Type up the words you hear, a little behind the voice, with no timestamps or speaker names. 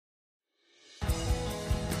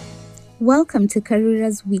Welcome to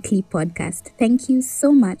Karura's weekly podcast. Thank you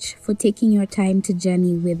so much for taking your time to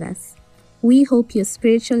journey with us. We hope your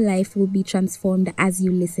spiritual life will be transformed as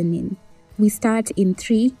you listen in. We start in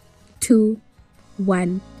 3, 2,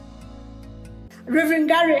 1. Reverend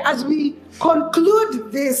Ngari, as we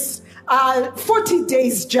conclude this 40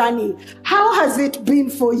 days journey, how has it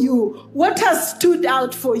been for you? What has stood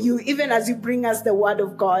out for you, even as you bring us the word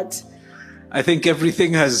of God? I think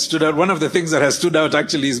everything has stood out. One of the things that has stood out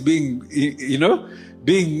actually is being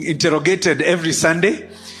interrogated every Sunday.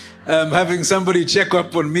 Having somebody check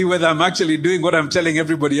up on me whether I'm actually doing what I'm telling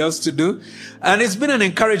everybody else to do. And it's been an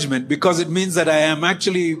encouragement because it means that I am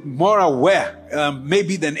actually more aware,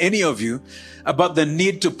 maybe than any of you, about the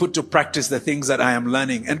need to put to practice the things that I am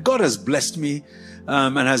learning. And God has blessed me,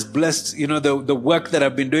 and has blessed, the work that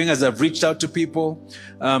I've been doing as I've reached out to people,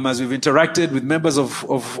 as we've interacted with members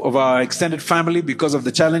of our extended family because of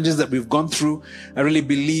the challenges that we've gone through. I really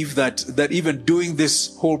believe that even doing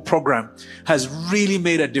this whole program has really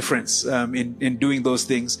made a difference, in doing those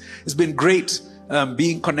things. It's been great,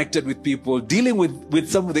 being connected with people, dealing with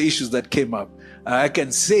some of the issues that came up. I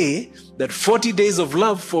can say that 40 days of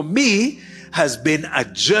love for me has been a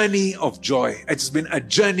journey of joy. It's been a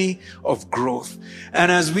journey of growth.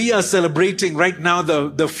 And as we are celebrating right now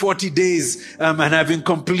the 40 days and having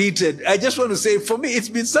completed, I just want to say, for me, it's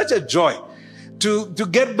been such a joy to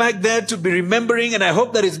get back there, to be remembering. And I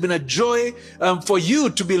hope that it's been a joy for you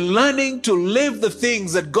to be learning to live the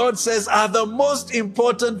things that God says are the most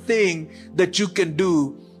important thing that you can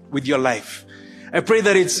do with your life. I pray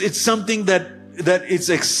that it's something that it's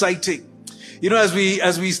exciting. As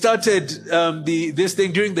we started this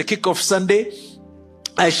thing during the kickoff Sunday,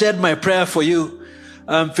 I shared my prayer for you,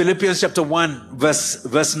 Philippians chapter 1,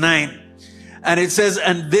 verse 9. And it says,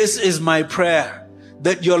 "And this is my prayer,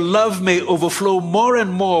 that your love may overflow more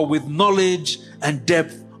and more with knowledge and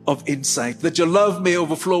depth of insight." That your love may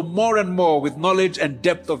overflow more and more with knowledge and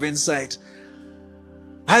depth of insight.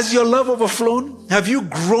 Has your love overflown? Have you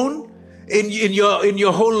grown in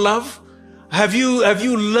your whole love? Have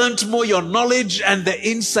you learned more, your knowledge and the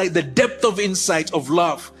insight, the depth of insight of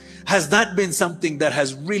love? Has that been something that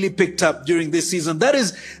has really picked up during this season? That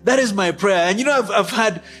is my prayer. And I've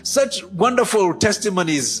had such wonderful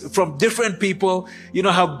testimonies from different people,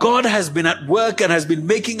 how God has been at work and has been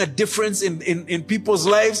making a difference in people's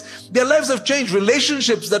lives. Their lives have changed.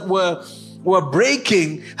 Relationships that were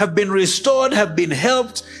breaking have been restored, have been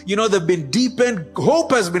helped, they've been deepened.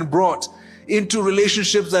 Hope has been brought into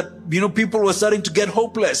relationships that, people were starting to get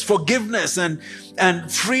hopeless. Forgiveness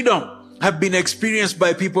and freedom have been experienced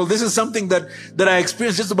by people. This is something that I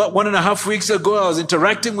experienced just about 1.5 weeks ago. I was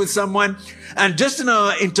interacting with someone, and just in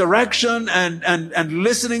our interaction and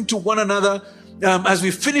listening to one another, as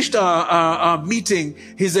we finished our meeting,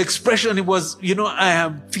 his expression was, I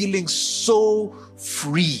am feeling so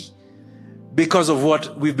free because of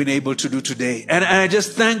what we've been able to do today. And I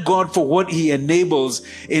just thank God for what he enables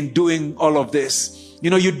in doing all of this.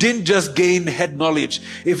 You didn't just gain head knowledge.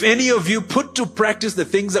 If any of you put to practice the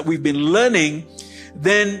things that we've been learning,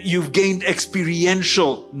 then you've gained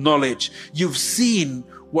experiential knowledge. You've seen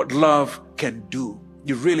what love can do.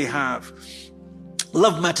 You really have.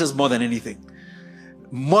 Love matters more than anything.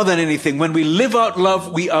 More than anything. When we live out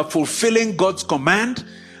love, we are fulfilling God's command.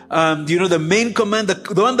 The main command,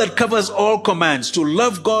 the one that covers all commands, to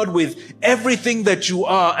love God with everything that you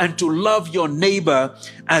are and to love your neighbor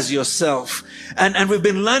as yourself. And we've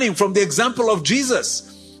been learning from the example of Jesus,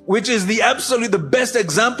 which is the best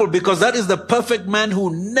example, because that is the perfect man who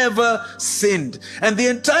never sinned. And the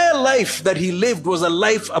entire life that he lived was a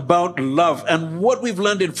life about love. And what we've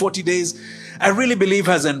learned in 40 days, I really believe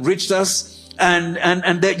has enriched us. And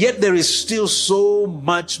that yet there is still so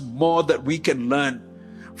much more that we can learn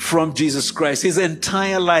from Jesus Christ. His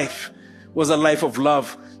entire life was a life of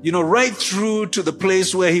love, right through to the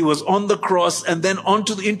place where he was on the cross, and then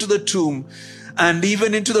into the tomb, and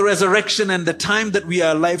even into the resurrection and the time that we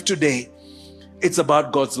are alive today. It's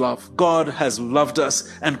about God's love. God has loved us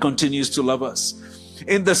and continues to love us.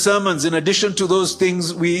 In the sermons, in addition to those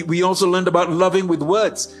things, we also learned about loving with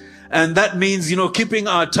words. And that means, keeping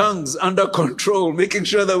our tongues under control, making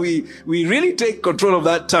sure that we really take control of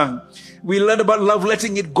that tongue. We learned about love,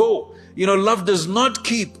 letting it go. Love does not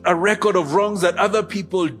keep a record of wrongs that other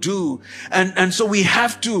people do. And so we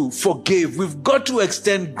have to forgive. We've got to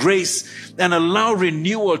extend grace and allow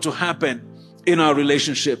renewal to happen in our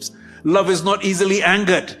relationships. Love is not easily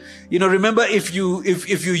angered. Remember, if you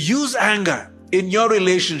use anger in your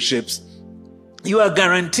relationships, you are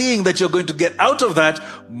guaranteeing that you're going to get out of that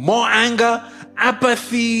more anger,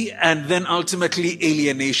 apathy, and then ultimately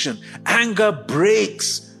alienation. Anger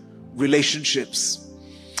breaks relationships.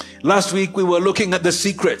 Last week we were looking at the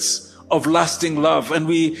secrets of lasting love, and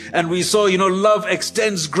we saw, love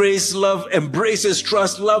extends grace, love embraces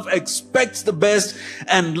trust, love expects the best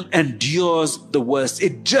and endures the worst.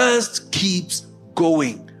 It just keeps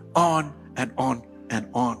going on and on and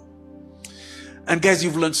on. And guys,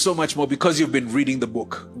 you've learned so much more because you've been reading the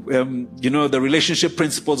book. The Relationship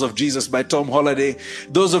Principles of Jesus by Tom Holliday.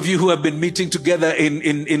 Those of you who have been meeting together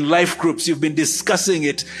in life groups, you've been discussing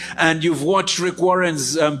it, and you've watched Rick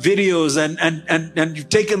Warren's videos, and you've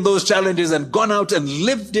taken those challenges and gone out and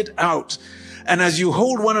lived it out. And as you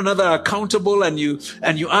hold one another accountable and you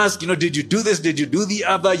ask, did you do this? Did you do the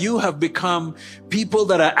other? You have become people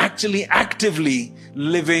that are actually actively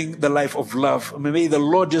living the life of love. May the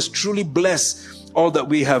Lord just truly bless all that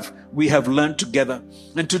we have learned together.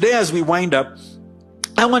 And today, as we wind up,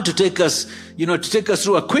 I want to take us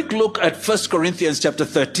through a quick look at 1 Corinthians chapter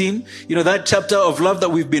 13, that chapter of love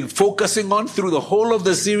that we've been focusing on through the whole of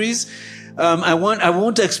the series. I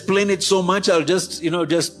won't explain it so much. I'll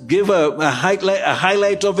just give a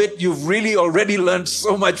highlight of it. You've really already learned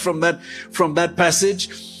so much from that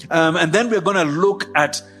passage. And then we're going to look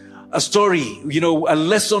at a story, a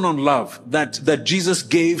lesson on love that Jesus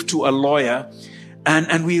gave to a lawyer,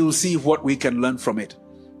 and we will see what we can learn from it.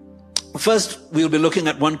 First, we'll be looking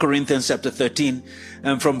at 1 Corinthians chapter 13,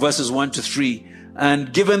 from verses 1 to 3.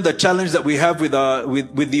 And given the challenge that we have with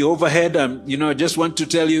the overhead, I just want to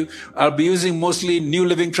tell you, I'll be using mostly New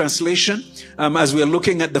Living Translation, as we are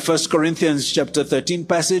looking at the 1 Corinthians chapter 13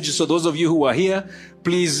 passage. So those of you who are here,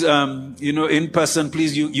 please, in person,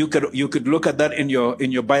 please, you could look at that in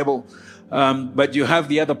your Bible. But you have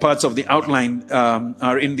the other parts of the outline,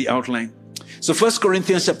 are in the outline. So 1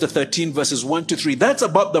 Corinthians chapter 13 verses 1 to 3, that's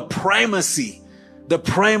about the primacy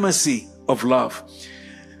of love.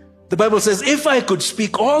 The Bible says, if I could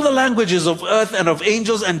speak all the languages of earth and of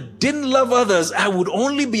angels and didn't love others, I would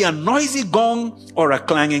only be a noisy gong or a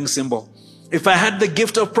clanging cymbal. If I had the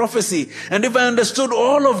gift of prophecy, and if I understood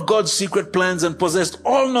all of God's secret plans and possessed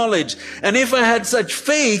all knowledge, and if I had such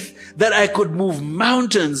faith that I could move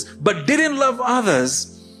mountains, but didn't love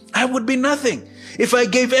others, I would be nothing. If I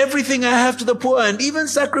gave everything I have to the poor and even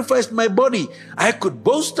sacrificed my body, I could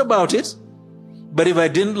boast about it. But if I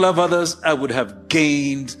didn't love others, I would have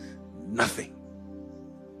gained nothing.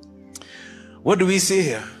 What do we see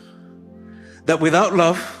here? That without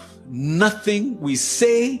love, nothing we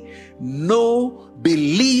say, know,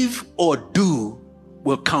 believe, or do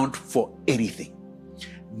will count for anything.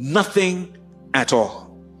 Nothing at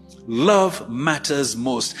all. Love matters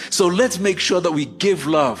most. So let's make sure that we give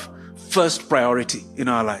love first priority in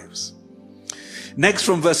our lives. Next,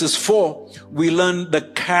 from verses 4, we learn the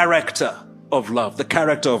character of love. The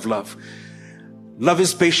character of love. Love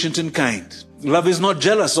is patient and kind. Love is not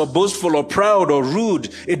jealous or boastful or proud or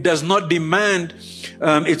rude. It does not demand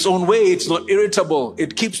its own way. It's not irritable.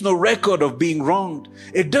 It keeps no record of being wronged.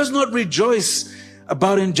 It does not rejoice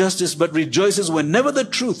about injustice, but rejoices whenever the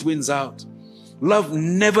truth wins out. Love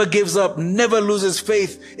never gives up, never loses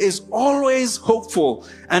faith, is always hopeful,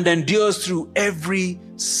 and endures through every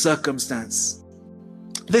circumstance.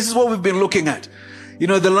 This is what we've been looking at.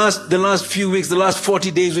 The last few weeks, the last 40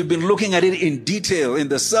 days, we've been looking at it in detail in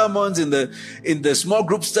the sermons, in the small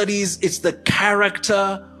group studies. It's the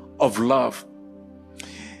character of love.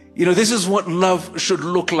 This is what love should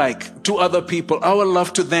look like to other people, our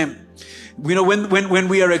love to them. When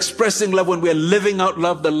we are expressing love, when we are living out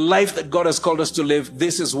love, the life that God has called us to live,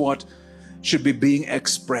 this is what should be being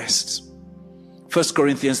expressed. 1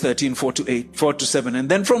 Corinthians 13, 4 to 7. And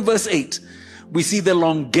then from verse 8, we see the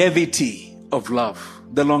longevity of love.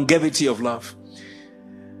 The longevity of love.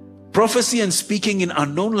 Prophecy and speaking in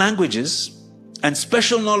unknown languages and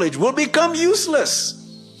special knowledge will become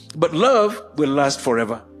useless, but love will last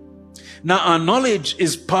forever. Now, our knowledge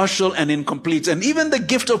is partial and incomplete, and even the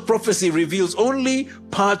gift of prophecy reveals only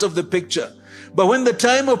part of the picture. But when the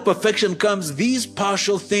time of perfection comes, these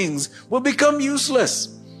partial things will become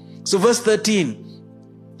useless. So verse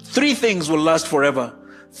 13, 3 things will last forever: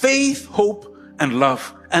 faith, hope, and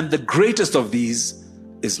love. And the greatest of these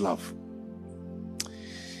is love.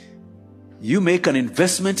 You make an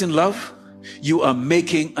investment in love, you are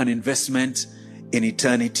making an investment in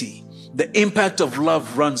eternity. The impact of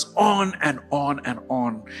love runs on and on and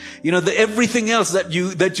on. Everything else that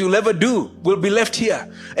you'll ever do will be left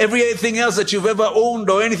here. Everything else that you've ever owned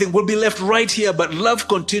or anything will be left right here. But love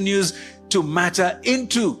continues to matter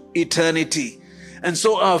into eternity. And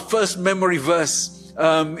so our first memory verse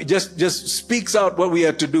just speaks out what we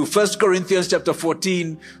are to do. 1 Corinthians chapter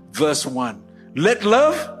 14, verse 1. Let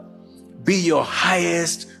love be your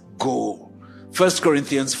highest goal. 1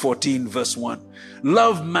 Corinthians 14, verse 1.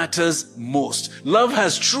 Love matters most. Love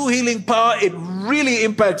has true healing power. It really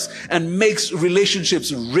impacts and makes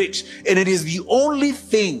relationships rich. And it is the only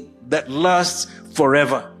thing that lasts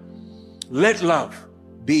forever. Let love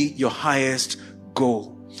be your highest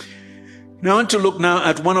goal. Now I want to look now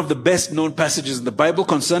at one of the best known passages in the Bible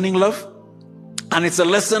concerning love. And it's a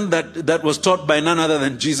lesson that was taught by none other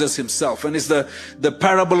than Jesus himself. And it's the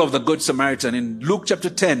parable of the Good Samaritan in Luke chapter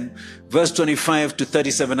 10, verse 25 to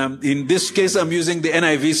 37. In this case, I'm using the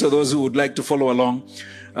NIV, so those who would like to follow along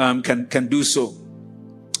can do so.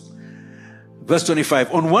 Verse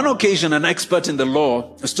 25. On one occasion, an expert in the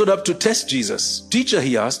law stood up to test Jesus. Teacher,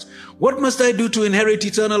 he asked, what must I do to inherit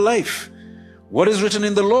eternal life? What is written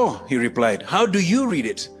in the law? He replied. How do you read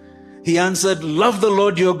it? He answered, love the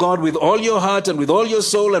Lord your God with all your heart and with all your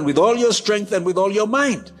soul and with all your strength and with all your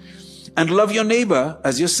mind. And love your neighbor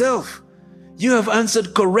as yourself. You have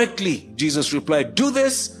answered correctly, Jesus replied. Do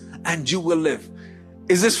this and you will live.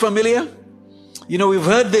 Is this familiar? You know, we've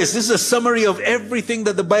heard this. This is a summary of everything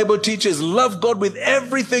that the Bible teaches. Love God with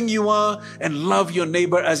everything you are and love your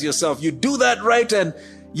neighbor as yourself. You do that right and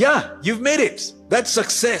yeah, you've made it. That's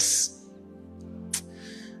success.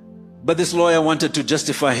 But this lawyer wanted to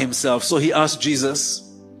justify himself, so he asked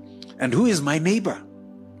Jesus, and who is my neighbor?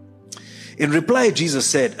 In reply, Jesus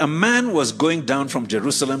said, a man was going down from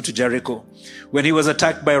Jerusalem to Jericho when he was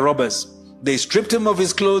attacked by robbers. They stripped him of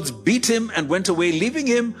his clothes, beat him, and went away, leaving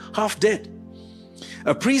him half dead.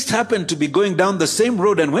 A priest happened to be going down the same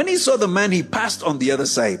road, and when he saw the man, he passed on the other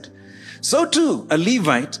side. So too, a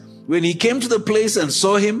Levite, when he came to the place and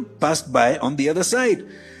saw him, passed by on the other side.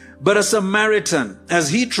 But a Samaritan,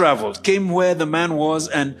 as he traveled, came where the man was,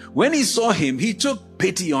 and when he saw him, he took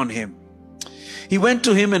pity on him. He went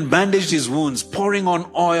to him and bandaged his wounds, pouring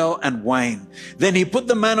on oil and wine. Then he put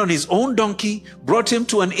the man on his own donkey, brought him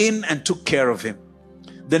to an inn, and took care of him.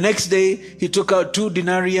 The next day, he took out 2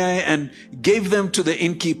 denarii and gave them to the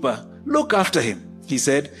innkeeper. Look after him, he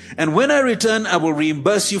said, and when I return, I will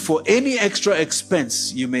reimburse you for any extra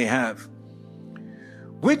expense you may have.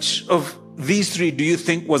 Which of these 3 do you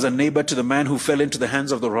think was a neighbor to the man who fell into the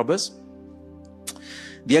hands of the robbers?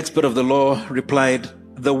 The expert of the law replied,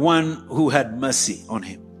 the one who had mercy on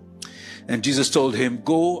him. And Jesus told him,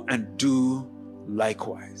 go and do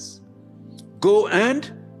likewise. Go and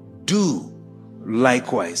do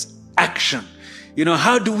likewise. Action. You know,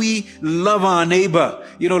 how do we love our neighbor?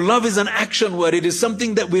 You know, love is an action word. It is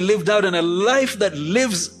something that we lived out in a life that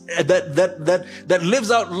lives, that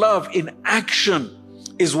lives out love in action.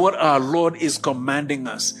 Is what our Lord is commanding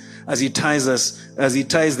us as he ties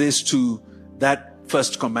this to that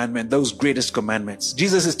first commandment, those greatest commandments.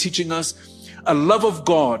 Jesus is teaching us a love of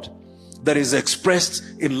God that is expressed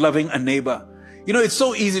in loving a neighbor. You know, it's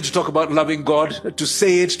so easy to talk about loving God, to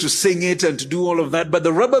say it, to sing it, and to do all of that. But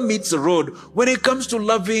the rubber meets the road when it comes to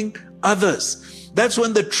loving others. That's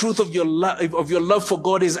when the truth of your love for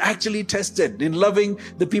God is actually tested, in loving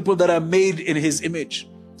the people that are made in his image.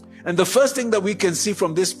 And the first thing that we can see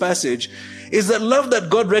from this passage is that love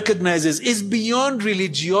that God recognizes is beyond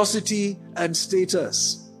religiosity and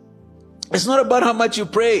status. It's not about how much you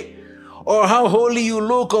pray or how holy you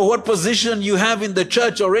look or what position you have in the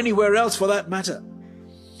church or anywhere else for that matter.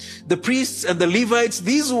 The priests and the Levites,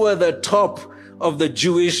 these were the top of the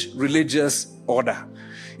Jewish religious order.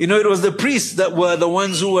 You know, it was the priests that were the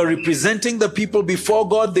ones who were representing the people before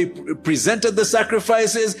God. They presented the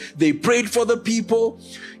sacrifices. They prayed for the people.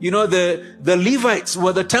 You know, the Levites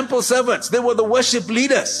were the temple servants. They were the worship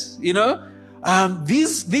leaders. You know,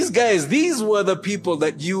 these guys, these were the people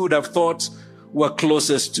that you would have thought were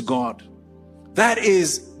closest to God. That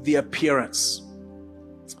is the appearance.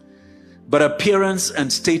 But appearance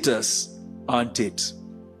and status aren't it.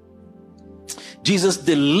 Jesus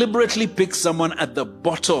deliberately picks someone at the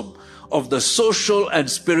bottom of the social and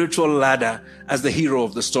spiritual ladder as the hero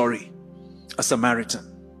of the story, a Samaritan.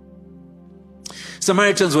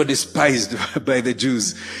 Samaritans were despised by the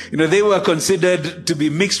Jews. You know, they were considered to be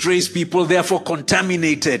mixed race people, therefore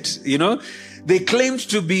contaminated. You know, they claimed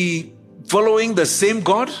to be following the same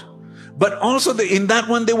God, but also in that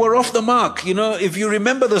one, they were off the mark. You know, if you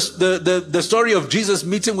remember the story of Jesus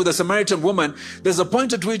meeting with a Samaritan woman, there's a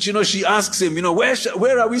point at which, you know, she asks him, you know,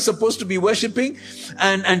 where are we supposed to be worshiping?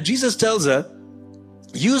 And Jesus tells her,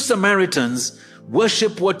 you Samaritans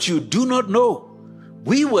worship what you do not know.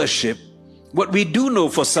 We worship what we do know,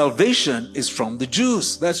 for salvation is from the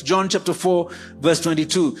Jews. That's John chapter 4, verse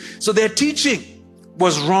 22. So their teaching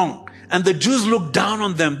was wrong, and the Jews looked down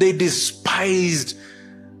on them. They despised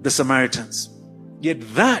the Samaritans. Yet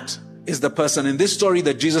that is the person in this story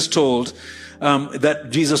that Jesus told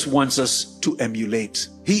that Jesus wants us to emulate.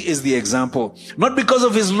 He is the example, not because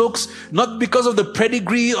of his looks, not because of the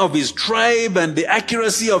pedigree of his tribe and the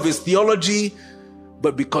accuracy of his theology,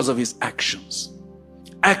 but because of his actions.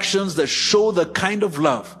 Actions that show the kind of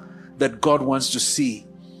love that God wants to see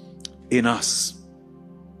in us.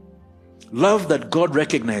 Love that God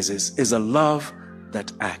recognizes is a love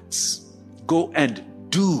that acts. Go and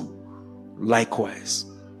do likewise.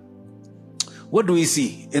 What do we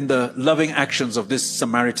see in the loving actions of this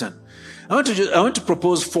Samaritan? I want to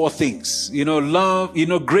propose 4 things. Love,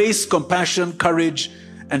 grace, compassion, courage,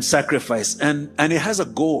 and sacrifice. And it has a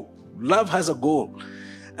goal. Love has a goal.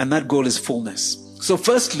 And that goal is fullness. So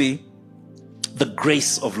firstly, the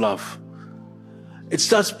grace of love. It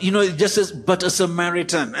starts, it just says, but a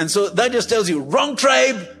Samaritan. And so that just tells you, wrong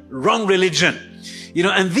tribe, wrong religion.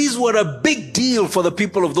 And these were a big deal for the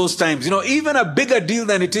people of those times. Even a bigger deal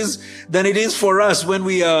than it is for us when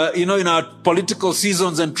we are, in our political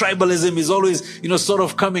seasons, and tribalism is always, sort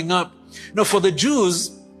of coming up. For the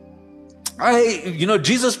Jews,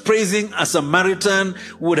 Jesus praising a Samaritan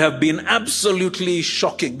would have been absolutely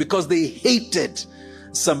shocking because they hated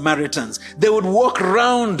Samaritans. They would walk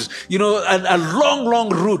around, a long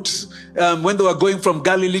route. When they were going from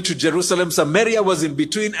Galilee to Jerusalem, Samaria was in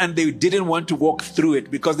between, and they didn't want to walk through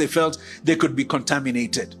it because they felt they could be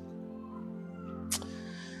contaminated.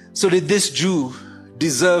 So did this Jew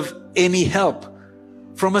deserve any help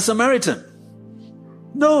from a Samaritan?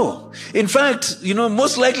 No. In fact,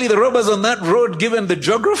 most likely the robbers on that road, given the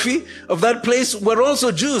geography of that place, were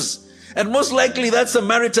also Jews. And most likely that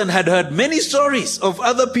Samaritan had heard many stories of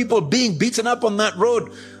other people being beaten up on that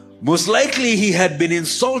road. Most likely he had been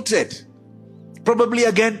insulted, probably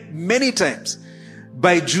again many times,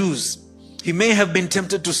 by Jews. He may have been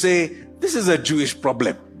tempted to say, this is a Jewish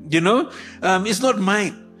problem, it's not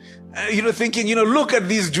mine. Thinking, look at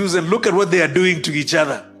these Jews and look at what they are doing to each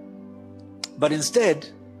other. But instead,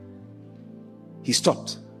 he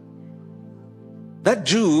stopped. That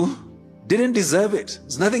Jew didn't deserve it.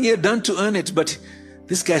 There's nothing he had done to earn it, but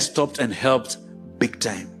this guy stopped and helped big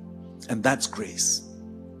time. And that's grace.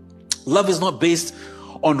 Love is not based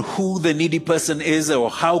on who the needy person is or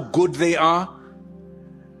how good they are.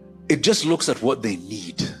 It just looks at what they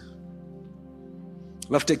need.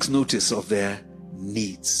 Love takes notice of their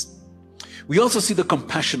needs. We also see the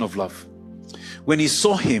compassion of love. When he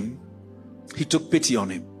saw him, he took pity on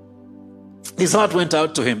him. His heart went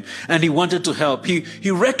out to him and he wanted to help.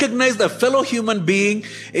 He recognized a fellow human being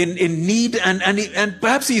in need, and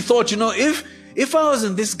perhaps he thought, if I was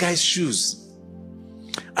in this guy's shoes,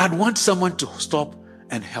 I'd want someone to stop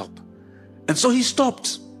and help. And so he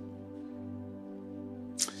stopped.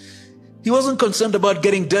 He wasn't concerned about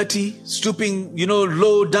getting dirty, stooping,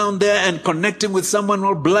 low down there and connecting with someone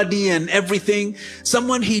all bloody and everything.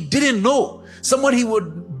 Someone he didn't know. Someone he was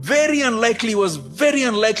very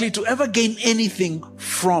unlikely to ever gain anything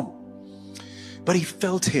from. But he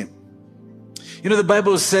felt him. The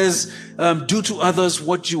Bible says, do to others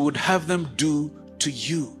what you would have them do to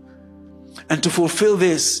you. And to fulfill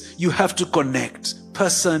this, you have to connect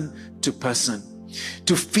person to person,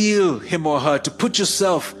 to feel him or her, to put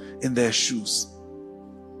yourself in their shoes.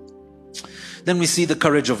 Then we see the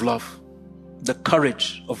courage of love. The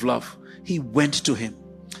courage of love. He went to him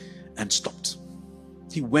and stopped.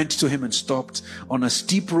 He went to him and stopped on a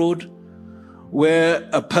steep road where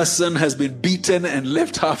a person has been beaten and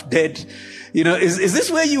left half dead. Is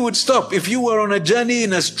this where you would stop if you were on a journey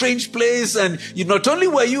in a strange place, and not only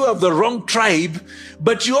were you of the wrong tribe,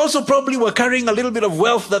 but you also probably were carrying a little bit of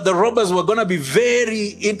wealth that the robbers were going to be very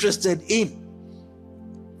interested in?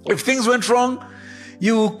 If things went wrong,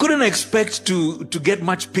 you couldn't expect to get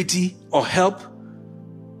much pity or help.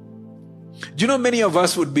 Do you know many of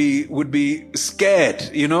us would be scared,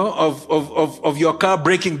 of your car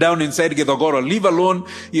breaking down inside Gedogoro, leave alone,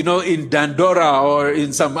 in Dandora or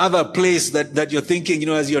in some other place that you're thinking,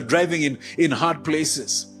 as you're driving in hard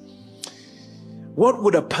places. What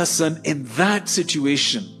would a person in that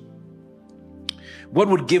situation, what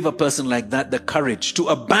would give a person like that the courage to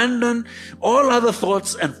abandon all other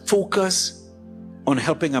thoughts and focus on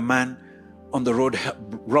helping a man on the road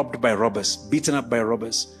robbed by robbers, beaten up by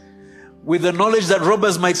robbers? With the knowledge that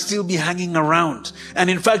robbers might still be hanging around. And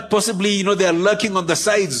in fact, possibly, they are lurking on the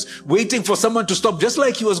sides, waiting for someone to stop, just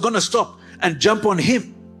like he was going to stop and jump on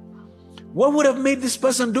him. What would have made this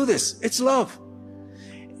person do this? It's love.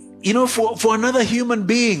 For another human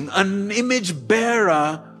being, an image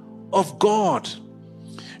bearer of God.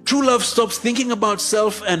 True love stops thinking about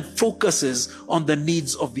self and focuses on the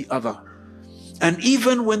needs of the other. And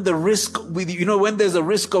even when the risk, when there's a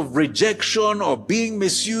risk of rejection or being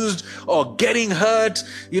misused or getting hurt,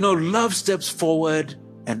 love steps forward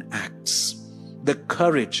and acts. The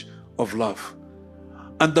courage of love.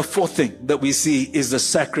 And the fourth thing that we see is the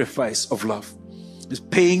sacrifice of love. It's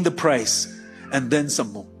paying the price and then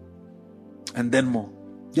some more. And then more.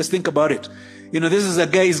 Just think about it. This is a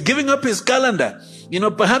guy, he's giving up his calendar.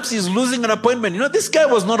 Perhaps he's losing an appointment. This guy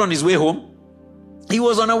was not on his way home. He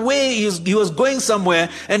was on a way, he was going somewhere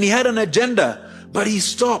and he had an agenda, but he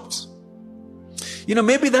stopped.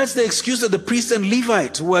 Maybe that's the excuse that the priest and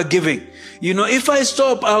Levite were giving. If I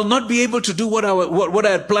stop, I'll not be able to do what I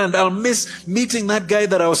had planned. I'll miss meeting that guy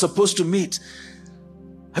that I was supposed to meet.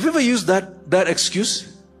 Have you ever used that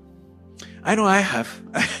excuse? I know I have.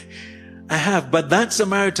 I have, but the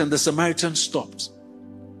Samaritan stopped.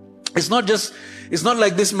 It's not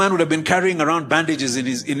like this man would have been carrying around bandages in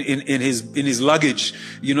his luggage,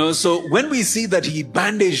 So when we see that he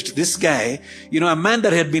bandaged this guy, a man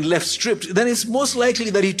that had been left stripped, then it's most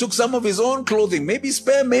likely that he took some of his own clothing, maybe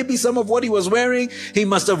spare, maybe some of what he was wearing. He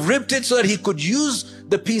must have ripped it so that he could use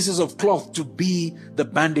the pieces of cloth to be the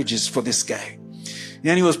bandages for this guy.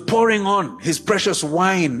 And he was pouring on his precious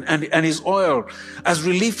wine and his oil as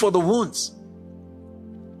relief for the wounds.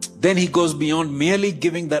 Then he goes beyond merely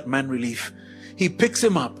giving that man relief. He picks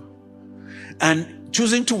him up and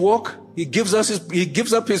choosing to walk, he gives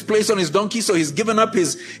up his place on his donkey. So he's given up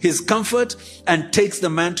his comfort and takes the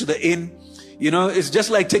man to the inn. It's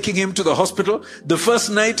just like taking him to the hospital. The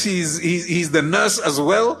first night he's the nurse as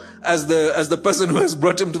well as the person who has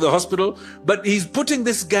brought him to the hospital. But he's putting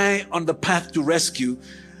this guy on the path to rescue.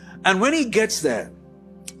 And when he gets there,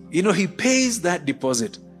 he pays that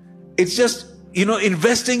deposit. It's just,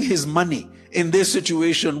 investing his money in this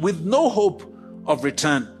situation with no hope of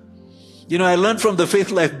return. I learned from the Faith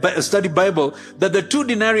Life Study Bible that the 2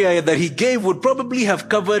 denarii that he gave would probably have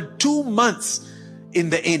covered 2 months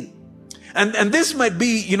in the inn. And this might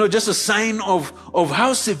be, just a sign of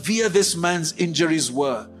how severe this man's injuries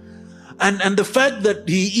were. And the fact that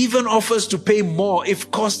he even offers to pay more if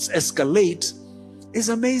costs escalate is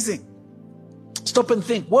amazing. Stop and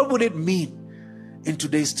think, what would it mean in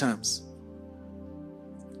today's terms?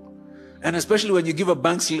 And especially when you give a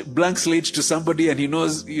blank slate to somebody and he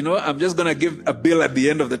knows, I'm just going to give a bill at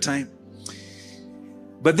the end of the time.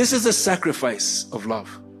 But this is a sacrifice of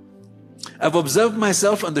love. I've observed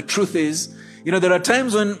myself, and the truth is, there are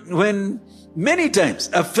times when many times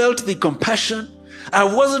I felt the compassion. I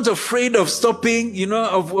wasn't afraid of stopping,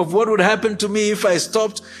 of what would happen to me if I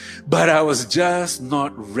stopped, but I was just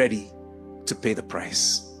not ready to pay the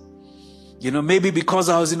price. Maybe because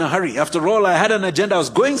I was in a hurry. After all, I had an agenda. I was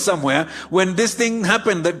going somewhere when this thing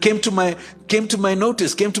happened that came to my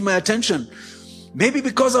notice, came to my attention. Maybe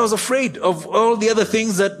because I was afraid of all the other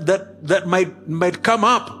things that might come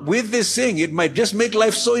up with this thing. It might just make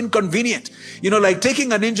life so inconvenient. Like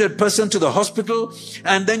taking an injured person to the hospital,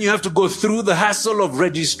 and then you have to go through the hassle of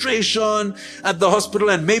registration at the hospital,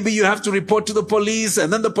 and maybe you have to report to the police,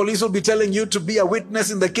 and then the police will be telling you to be a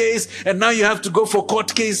witness in the case, and now you have to go for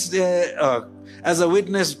court case as a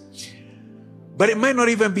witness. But it might not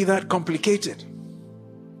even be that complicated.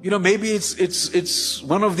 Maybe it's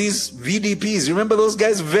one of these VDPs. Remember those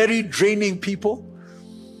guys? Very draining people.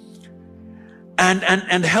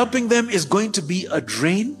 And helping them is going to be a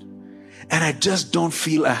drain. And I just don't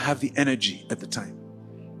feel I have the energy at the time.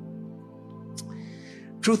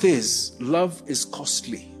 Truth is, love is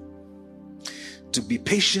costly. To be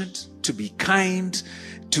patient, to be kind,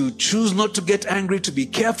 to choose not to get angry, to be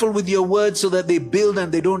careful with your words so that they build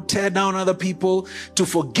and they don't tear down other people, to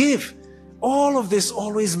forgive. All of this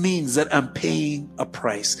always means that I'm paying a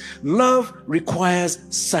price. Love requires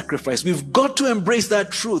sacrifice. We've got to embrace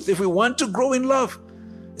that truth. If we want to grow in love,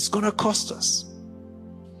 it's going to cost us.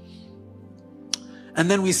 And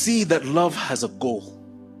then we see that love has a goal.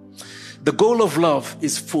 The goal of love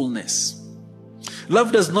is fullness.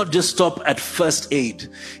 Love does not just stop at first aid.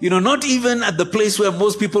 Not even at the place where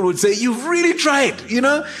most people would say, you've really tried.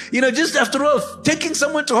 Just after all, taking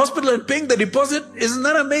someone to hospital and paying the deposit, isn't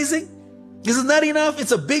that amazing? Isn't that enough?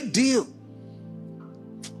 It's a big deal.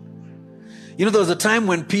 There was a time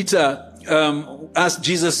when Peter asked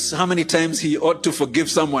Jesus how many times he ought to forgive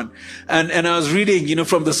someone. And I was reading,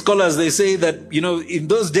 from the scholars, they say that, in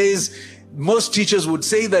those days, most teachers would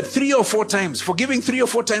say that 3 or 4 times, forgiving 3 or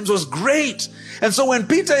 4 times was great. And so when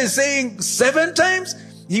Peter is saying 7 times,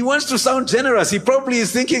 he wants to sound generous. He probably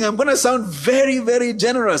is thinking, I'm going to sound very, very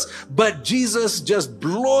generous. But Jesus just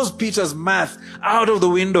blows Peter's math out of the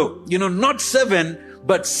window. Not 7,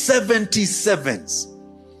 but 77s.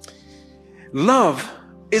 Love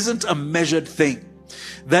isn't a measured thing.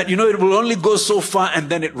 that, it will only go so far and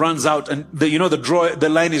then it runs out and the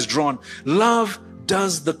line is drawn. Love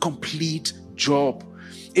does the complete job.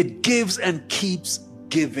 It gives and keeps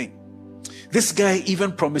giving. This guy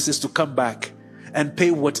even promises to come back and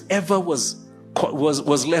pay whatever was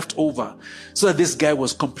left over, so that this guy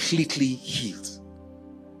was completely healed.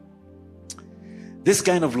 This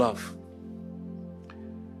kind of love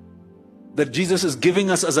that Jesus is giving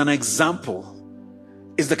us as an example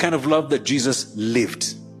is the kind of love that Jesus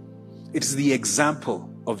lived. It's the example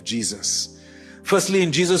of Jesus. Firstly,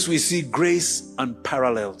 in Jesus we see grace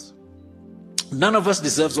unparalleled. None of us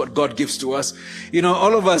deserves what God gives to us.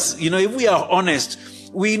 All of us, if we are honest,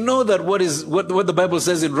 we know that what the Bible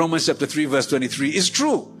says in Romans chapter 3 verse 23 is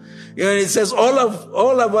true. It says all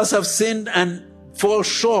of us have sinned and fall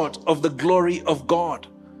short of the glory of God.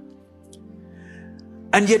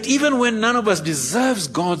 And yet, even when none of us deserves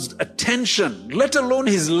God's attention, let alone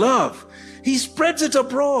his love, he spreads it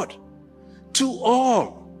abroad to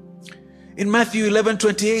all. In Matthew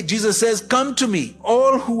 11:28, Jesus says, "Come to me,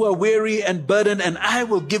 all who are weary and burdened, and I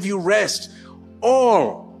will give you rest."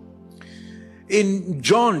 All. In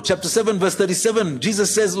John chapter 7 verse 37,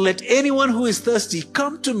 Jesus says, "Let anyone who is thirsty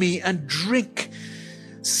come to me and drink."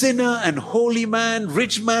 Sinner and holy man,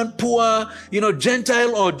 rich man, poor,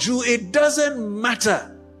 Gentile or Jew, it doesn't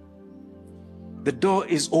matter. The door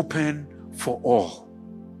is open for all.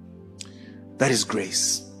 That is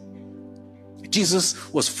grace. Jesus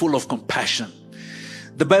was full of compassion.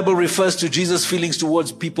 The Bible refers to Jesus' feelings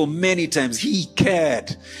towards people many times. He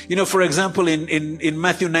cared. For example, in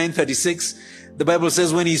Matthew 9:36, the Bible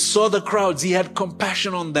says when he saw the crowds, he had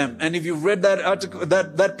compassion on them. And if you've read that article,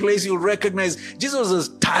 that place, you'll recognize Jesus was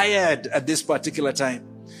tired at this particular time.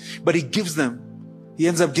 But he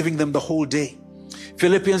ends up giving them the whole day.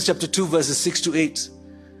 Philippians chapter 2 verses 6-8.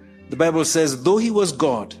 The Bible says, though he was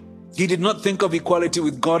God, he did not think of equality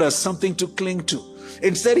with God as something to cling to.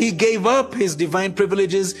 Instead, he gave up his divine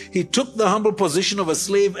privileges. He took the humble position of a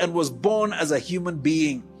slave and was born as a human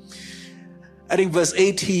being. Adding verse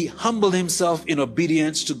 8, he humbled himself in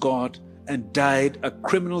obedience to God and died a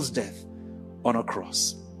criminal's death on a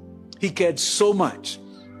cross. He cared so much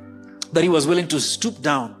that he was willing to stoop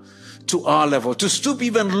down to our level, to stoop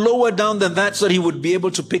even lower down than that so that he would be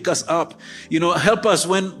able to pick us up, help us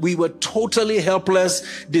when we were totally helpless,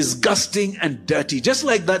 disgusting, and dirty, just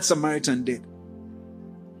like that Samaritan did.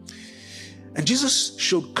 And Jesus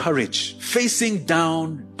showed courage, facing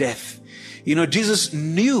down death. Jesus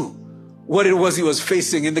knew what it was he was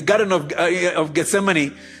facing. In the Garden of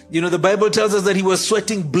Gethsemane, the Bible tells us that he was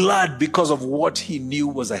sweating blood because of what he knew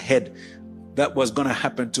was ahead that was going to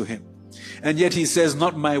happen to him. And yet he says,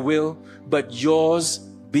 not my will, but yours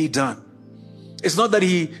be done. It's not that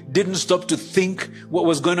he didn't stop to think what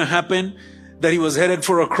was going to happen, that he was headed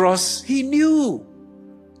for a cross. He knew.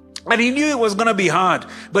 And he knew it was going to be hard,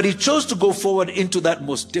 but he chose to go forward into that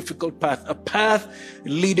most difficult path, a path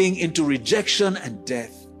leading into rejection and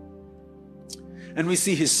death. And we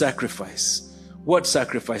see his sacrifice. What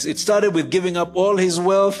sacrifice? It started with giving up all his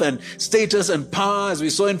wealth and status and power, as we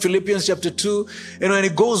saw in Philippians chapter 2. And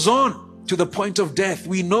it goes on to the point of death.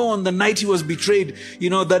 We know on the night he was betrayed,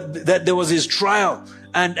 that there was his trial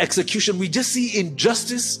and execution. We just see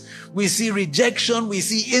injustice. We see rejection. We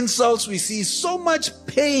see insults. We see so much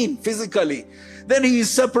pain physically. Then he is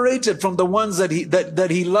separated from the ones that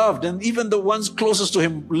he loved, and even the ones closest to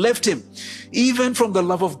him left him, even from the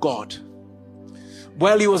love of God.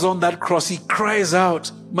 While he was on that cross, he cries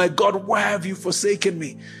out, my God, why have you forsaken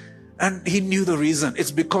me? And he knew the reason.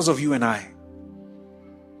 It's because of you and I.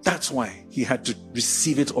 That's why he had to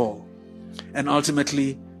receive it all. And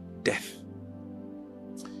ultimately, death.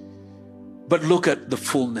 But look at the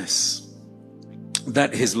fullness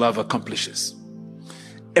that his love accomplishes.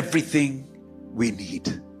 Everything we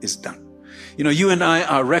need is done. You and I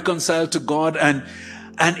are reconciled to God, and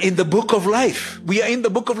in the book of life. We are in the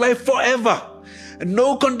book of life forever.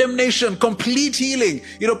 No condemnation, complete healing.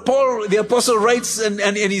 Paul, the apostle, writes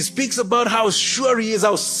and he speaks about how sure he is,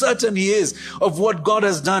 how certain he is of what God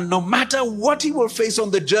has done. No matter what he will face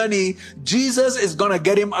on the journey, Jesus is going to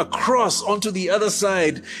get him across onto the other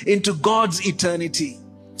side into God's eternity.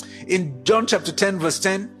 In John chapter 10, verse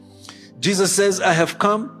 10, Jesus says, I have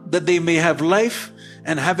come that they may have life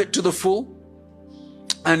and have it to the full.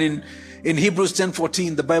 And in Hebrews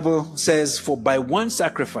 10:14, the Bible says, for by one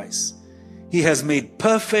sacrifice, he has made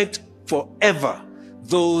perfect forever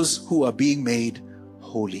those who are being made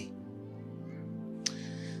holy.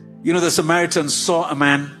 The Samaritan saw a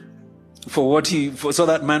man for what he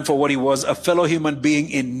was, a fellow human being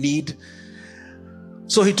in need.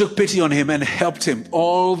 So he took pity on him and helped him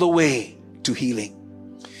all the way to healing.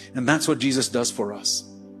 And that's what Jesus does for us.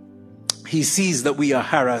 He sees that we are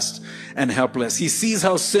harassed and helpless. He sees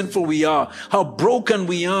how sinful we are, how broken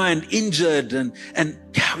we are and injured, and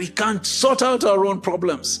we can't sort out our own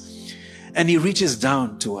problems. And he reaches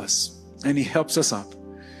down to us and he helps us up.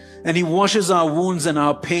 And he washes our wounds and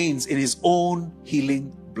our pains in his own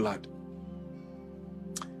healing blood.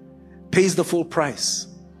 Pays the full price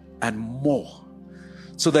and more,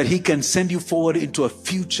 so that he can send you forward into a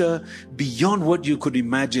future beyond what you could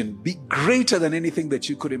imagine, be greater than anything that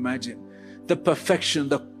you could imagine. The perfection,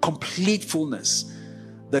 the complete fullness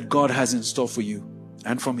that God has in store for you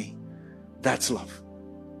and for me. That's love.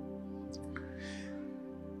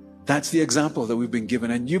 That's the example that we've been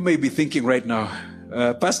given. And you may be thinking right now,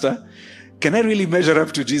 Pastor, can I really measure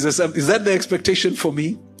up to Jesus? Is that the expectation for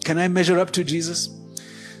me? Can I measure up to Jesus?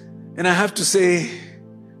 And I have to say,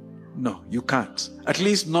 no, you can't. At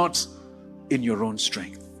least not in your own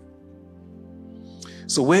strength.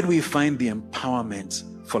 So where do we find the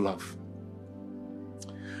empowerment for love?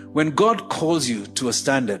 When God calls you to a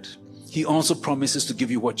standard, he also promises to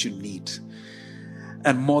give you what you need.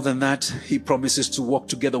 And more than that, he promises to walk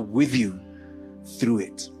together with you through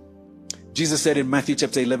it. Jesus said in Matthew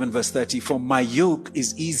chapter 11, verse 30, "For my yoke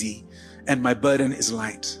is easy and my burden is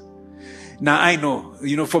light." Now I know,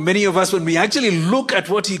 for many of us, when we actually look at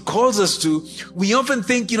what he calls us to, we often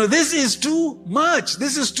think, this is too much.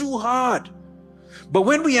 This is too hard. But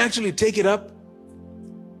when we actually take it up,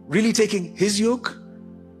 really taking his yoke,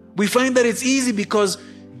 we find that it's easy because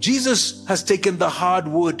Jesus has taken the hard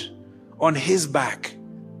wood on his back.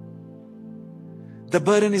 The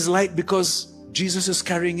burden is light because Jesus is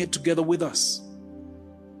carrying it together with us.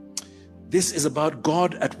 This is about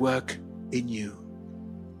God at work in you.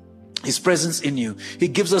 His presence in you. He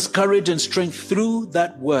gives us courage and strength through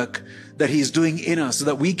that work that he is doing in us, so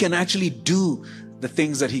that we can actually do the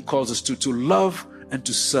things that he calls us to love and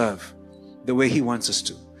to serve the way he wants us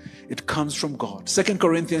to. It comes from God. 2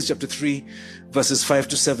 Corinthians chapter 3, verses 5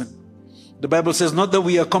 to 7. The Bible says, not that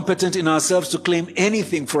we are competent in ourselves to claim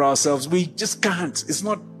anything for ourselves. We just can't. It's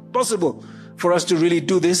not possible for us to really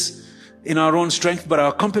do this in our own strength, but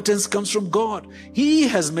our competence comes from God. He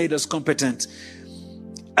has made us competent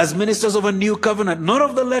as ministers of a new covenant, not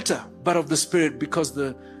of the letter, but of the Spirit, because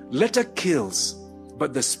the letter kills,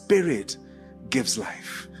 but the Spirit gives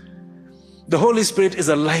life. The Holy Spirit is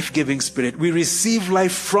a life-giving Spirit. We receive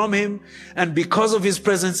life from him, and because of his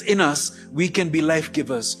presence in us, we can be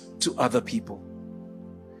life-givers to other people.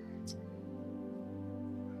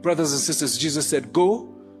 Brothers and sisters, Jesus said, go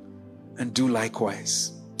and do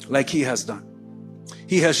likewise, like he has done.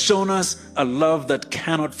 He has shown us a love that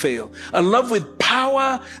cannot fail, a love with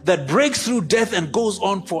power that breaks through death and goes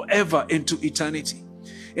on forever into eternity.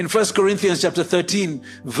 In 1 Corinthians chapter 13,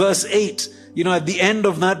 verse 8, at the end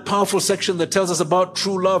of that powerful section that tells us about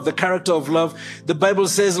true love, the character of love, the Bible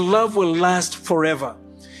says love will last forever.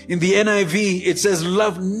 In the NIV, it says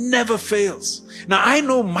love never fails. Now, I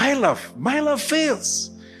know my love fails,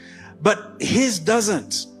 but his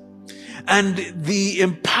doesn't. And the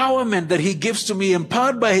empowerment that he gives to me,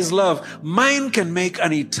 empowered by his love, mine can make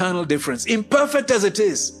an eternal difference. Imperfect as it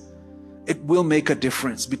is, it will make a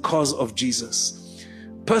difference because of Jesus.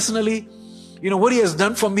 Personally, what he has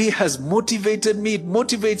done for me has motivated me. It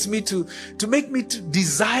motivates me to make me to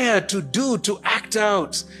desire to do, to act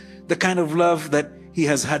out the kind of love that he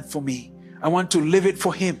has had for me. I want to live it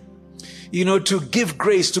for him. To give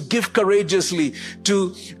grace, to give courageously,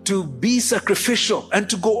 to be sacrificial, and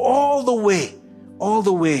to go all the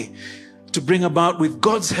way to bring about, with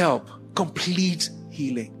God's help, complete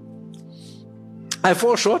healing. I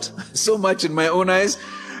fall short so much in my own eyes,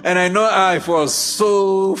 and I know I fall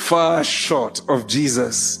so far short of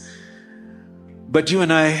Jesus. But you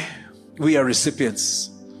and I, we are recipients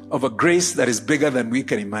of a grace that is bigger than we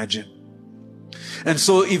can imagine. And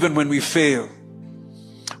so even when we fail,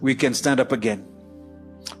 we can stand up again.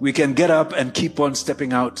 We can get up and keep on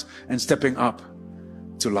stepping out and stepping up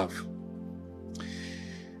to love.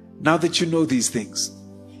 Now that you know these things,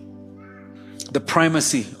 the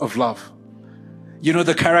primacy of love,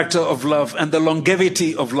 the character of love and the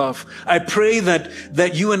longevity of love, I pray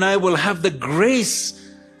that you and I will have the grace,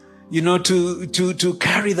 to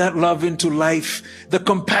carry that love into life, the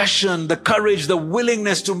compassion, the courage, the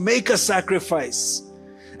willingness to make a sacrifice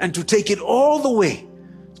and to take it all the way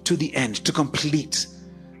to the end, to complete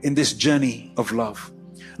in this journey of love.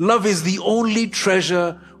 Love is the only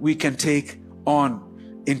treasure we can take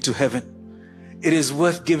on into heaven. It is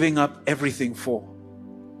worth giving up everything for.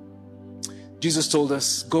 Jesus told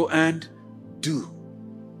us, go and do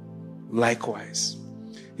likewise.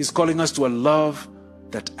 He's calling us to a love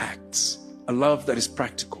that acts, a love that is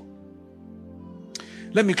practical.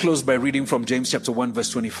 Let me close by reading from James chapter 1, verse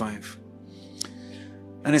 25.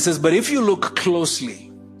 And it says, but if you look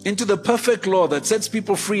closely into the perfect law that sets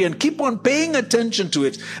people free and keep on paying attention to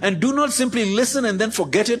it and do not simply listen and then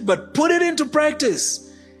forget it, but put it into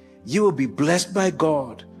practice, you will be blessed by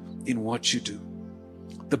God in what you do.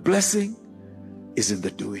 The blessing is in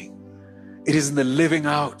the doing. It is in the living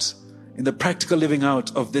out, in the practical living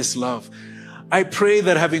out of this love. I pray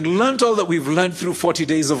that having learned all that we've learned through 40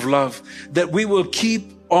 days of love, that we will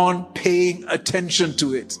keep on paying attention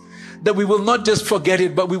to it. That we will not just forget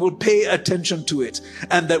it, but we will pay attention to it,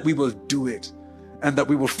 and that we will do it, and that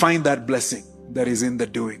we will find that blessing that is in the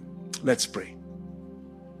doing. Let's pray.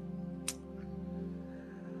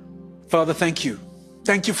 Father, thank you.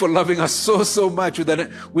 Thank you for loving us so much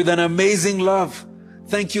with an amazing love.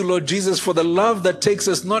 Thank you, Lord Jesus, for the love that takes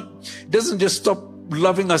us doesn't just stop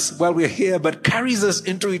loving us while we're here, but carries us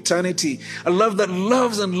into eternity. A love that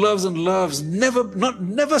loves and loves and loves,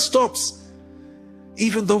 never stops.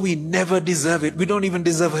 Even though we never deserve it, we don't even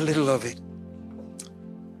deserve a little of it.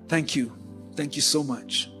 Thank you. Thank you so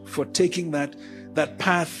much for taking that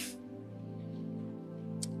path,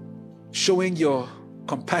 showing your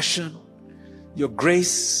compassion, your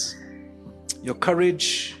grace, your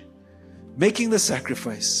courage, making the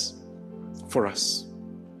sacrifice for us.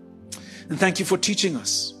 And thank you for teaching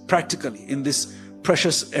us practically in this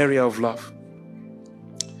precious area of love.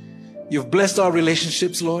 You've blessed our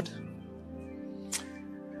relationships, Lord.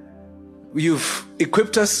 You've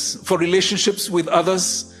equipped us for relationships with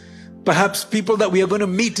others, perhaps people that we are going to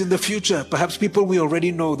meet in the future, perhaps people we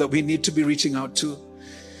already know that we need to be reaching out to.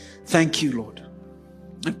 Thank you, Lord.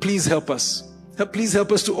 And please help us. Please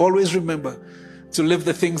help us to always remember to live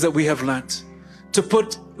the things that we have learned, to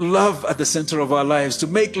put love at the center of our lives, to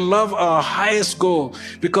make love our highest goal,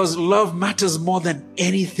 because love matters more than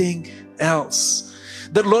anything else.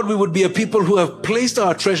 That, Lord, we would be a people who have placed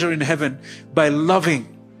our treasure in heaven by loving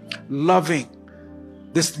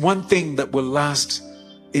this one thing that will last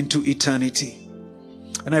into eternity.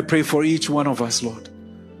 And I pray for each one of us, Lord,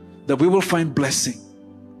 that we will find blessing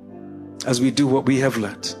as we do what we have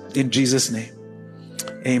learned. In Jesus' name,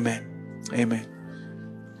 amen. Amen.